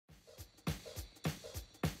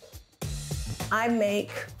I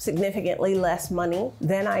make significantly less money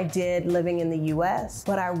than I did living in the US,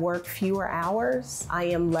 but I work fewer hours. I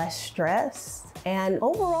am less stressed. And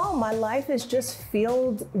overall, my life is just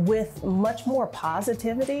filled with much more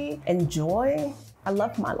positivity and joy. I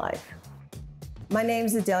love my life. My name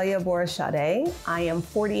is Adalia Aborisade. I am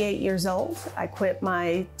 48 years old. I quit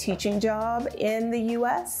my teaching job in the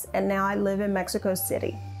US, and now I live in Mexico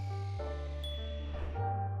City.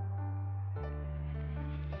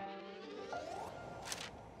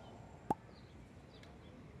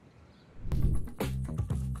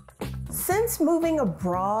 Since moving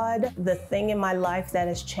abroad, the thing in my life that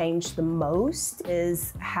has changed the most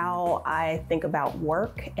is how I think about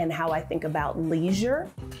work and how I think about leisure.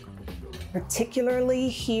 Particularly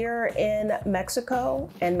here in Mexico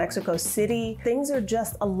and Mexico City, things are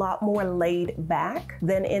just a lot more laid back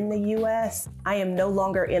than in the US. I am no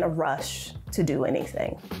longer in a rush to do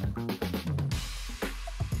anything.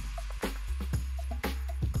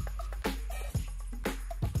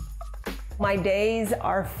 My days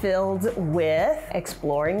are filled with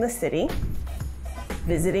exploring the city,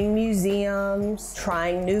 visiting museums,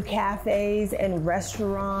 trying new cafes and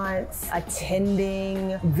restaurants,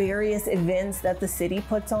 attending various events that the city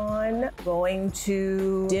puts on, going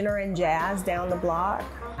to dinner and jazz down the block.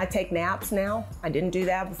 I take naps now. I didn't do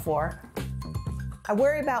that before. I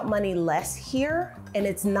worry about money less here, and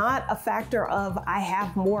it's not a factor of I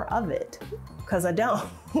have more of it, because I don't.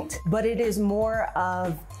 But it is more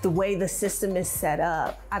of the way the system is set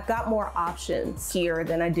up. I've got more options here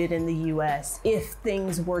than I did in the US if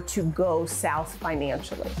things were to go south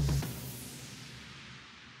financially.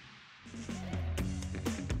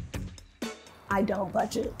 I don't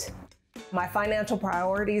budget. My financial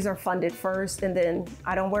priorities are funded first, and then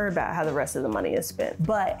I don't worry about how the rest of the money is spent.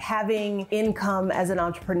 But having income as an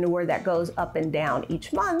entrepreneur that goes up and down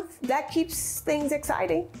each month, that keeps things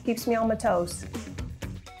exciting, keeps me on my toes.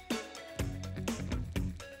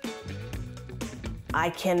 I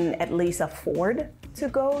can at least afford to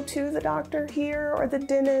go to the doctor here or the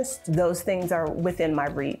dentist. Those things are within my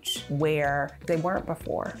reach where they weren't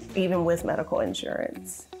before, even with medical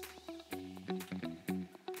insurance.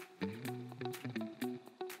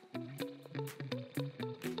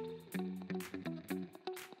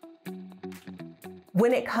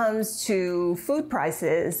 When it comes to food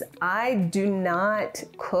prices, I do not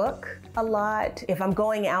cook a lot. If I'm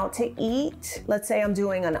going out to eat, let's say I'm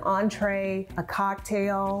doing an entree, a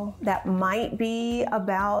cocktail, that might be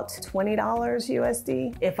about $20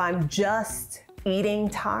 USD. If I'm just eating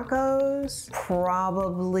tacos,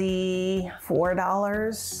 probably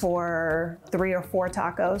 $4 for 3 or 4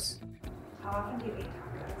 tacos. How often do you eat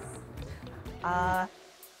tacos?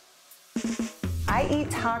 I eat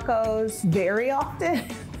tacos very often.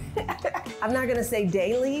 I'm not gonna say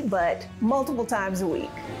daily, but multiple times a week.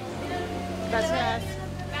 Gracias.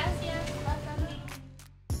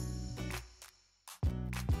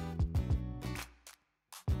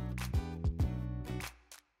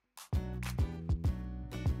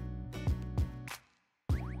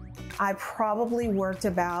 I probably worked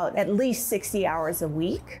about at least 60 hours a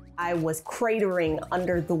week. I was cratering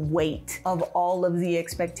under the weight of all of the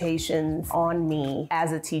expectations on me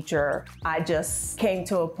as a teacher. I just came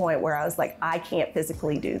to a point where I was like, I can't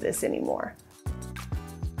physically do this anymore.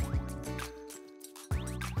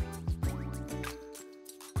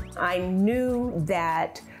 I knew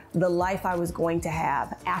that the life I was going to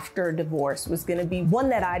have after divorce was going to be one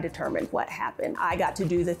that I determined what happened. I got to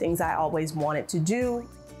do the things I always wanted to do.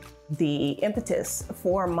 The impetus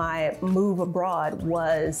for my move abroad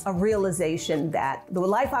was a realization that the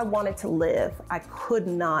life I wanted to live, I could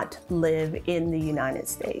not live in the United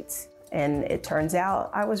States. And it turns out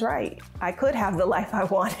I was right. I could have the life I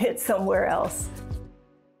wanted somewhere else.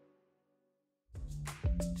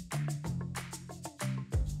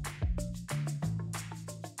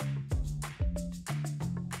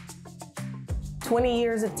 "20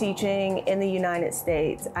 years of teaching in the United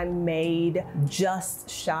States, I made just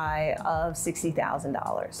shy of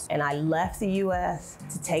 $60,000. And I left the US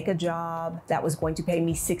to take a job that was going to pay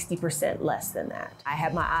me 60% less than that. I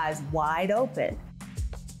had my eyes wide open.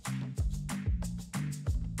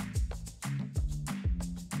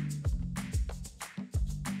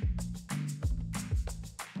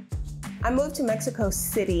 I moved to Mexico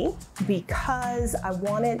City because I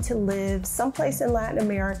wanted to live someplace in Latin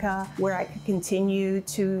America where I could continue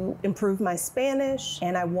to improve my Spanish,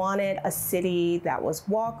 and I wanted a city that was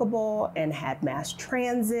walkable and had mass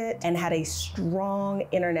transit and had a strong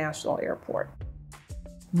international airport.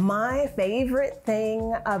 My favorite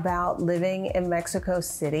thing about living in Mexico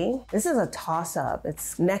City, this is a toss-up.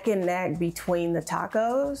 It's neck and neck between the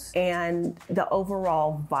tacos and the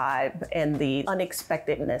overall vibe and the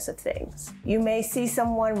unexpectedness of things. You may see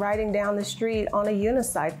someone riding down the street on a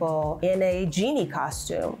unicycle in a genie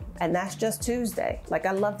costume, and that's just Tuesday. Like,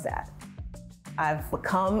 I love that. I've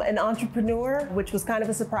become an entrepreneur, which was kind of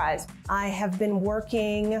a surprise. I have been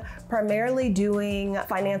working primarily doing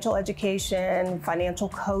financial education, financial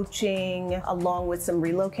coaching, along with some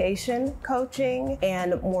relocation coaching.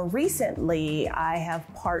 And more recently, I have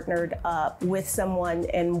partnered up with someone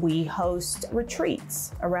and we host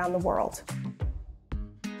retreats around the world.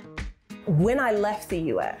 When I left the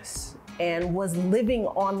US, and was living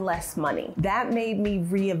on less money, that made me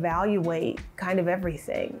reevaluate kind of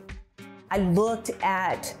everything. I looked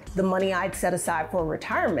at the money I'd set aside for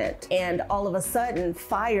retirement, and all of a sudden,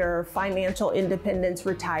 FIRE, financial independence,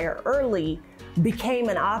 retire early, became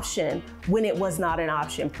an option when it was not an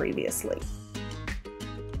option previously.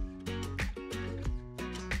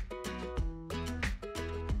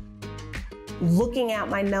 Looking at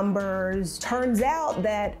my numbers, turns out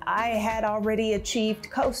that I had already achieved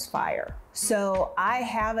Coast FIRE. So I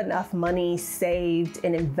have enough money saved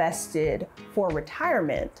and invested for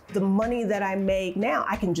retirement. The money that I make now,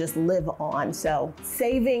 I can just live on. So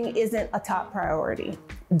saving isn't a top priority.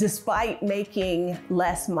 Despite making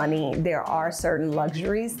less money, there are certain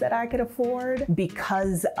luxuries that I could afford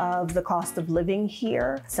because of the cost of living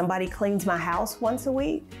here. Somebody cleans my house once a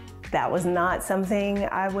week. That was not something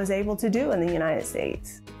I was able to do in the United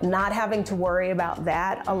States. Not having to worry about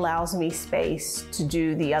that allows me space to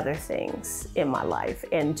do the other things in my life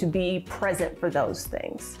and to be present for those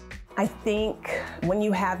things. I think when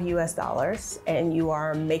you have US dollars and you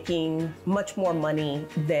are making much more money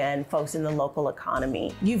than folks in the local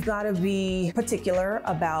economy, you've got to be particular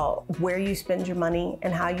about where you spend your money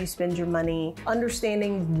and how you spend your money,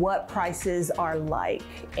 understanding what prices are like,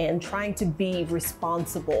 and trying to be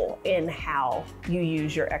responsible in how you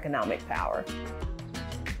use your economic power.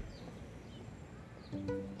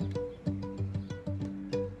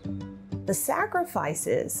 The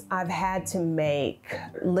sacrifices I've had to make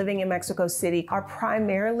living in Mexico City are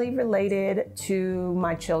primarily related to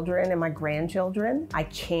my children and my grandchildren. I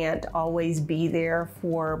can't always be there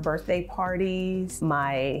for birthday parties.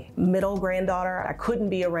 My middle granddaughter, I couldn't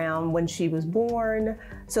be around when she was born.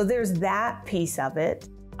 So there's that piece of it.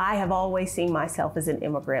 I have always seen myself as an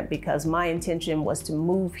immigrant because my intention was to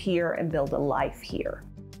move here and build a life here.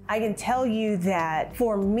 I can tell you that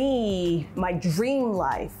for me, my dream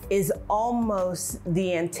life is almost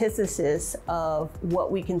the antithesis of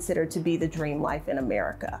what we consider to be the dream life in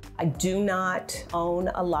America. I do not own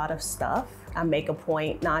a lot of stuff. I make a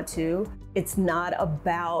point not to. It's not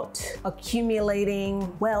about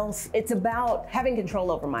accumulating wealth. It's about having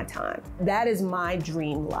control over my time. That is my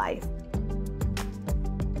dream life.